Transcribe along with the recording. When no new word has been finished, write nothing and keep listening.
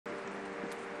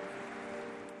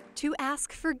to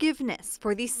ask forgiveness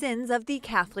for the sins of the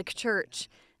Catholic Church.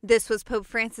 This was Pope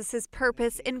Francis's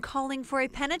purpose in calling for a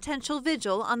penitential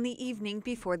vigil on the evening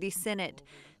before the Synod.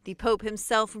 The Pope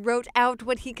himself wrote out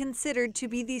what he considered to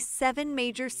be the 7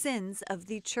 major sins of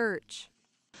the Church.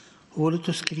 Ho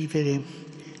voluto scrivere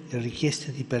le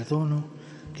richieste di perdono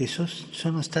che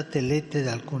sono state lette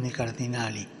da alcuni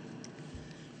cardinali,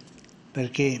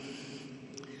 perché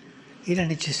era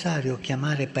necessario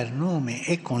chiamare per nome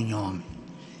e cognome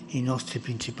i nostri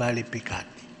principali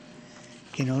peccati,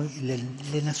 che noi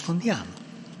le nascondiamo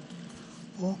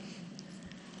o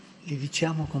li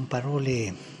diciamo con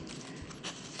parole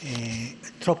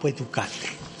troppo educate.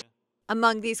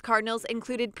 Among these cardinals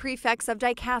included prefects of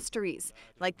dicasteries,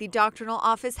 like the doctrinal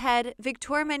office head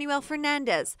Victor Manuel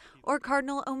Fernandez or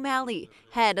Cardinal O'Malley,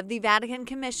 head of the Vatican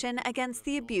Commission against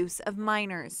the Abuse of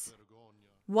Minors.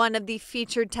 One of the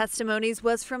featured testimonies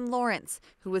was from Lawrence,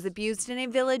 who was abused in a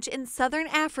village in southern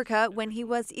Africa when he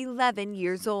was 11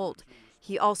 years old.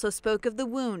 He also spoke of the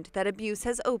wound that abuse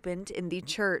has opened in the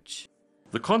Church.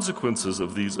 The consequences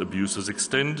of these abuses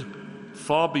extend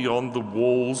far beyond the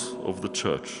walls of the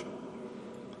Church.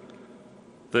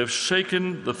 They've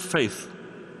shaken the faith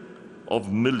of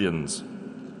millions,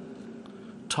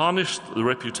 tarnished the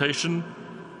reputation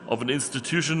of an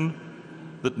institution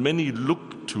that many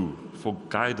look to for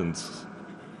guidance,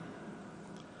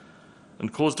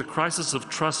 and caused a crisis of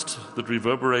trust that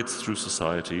reverberates through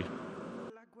society.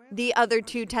 The other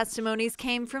 2 testimonies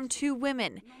came from 2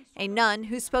 women, a nun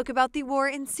who spoke about the war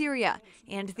in Syria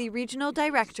and the regional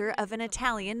director of an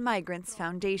Italian migrants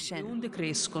foundation.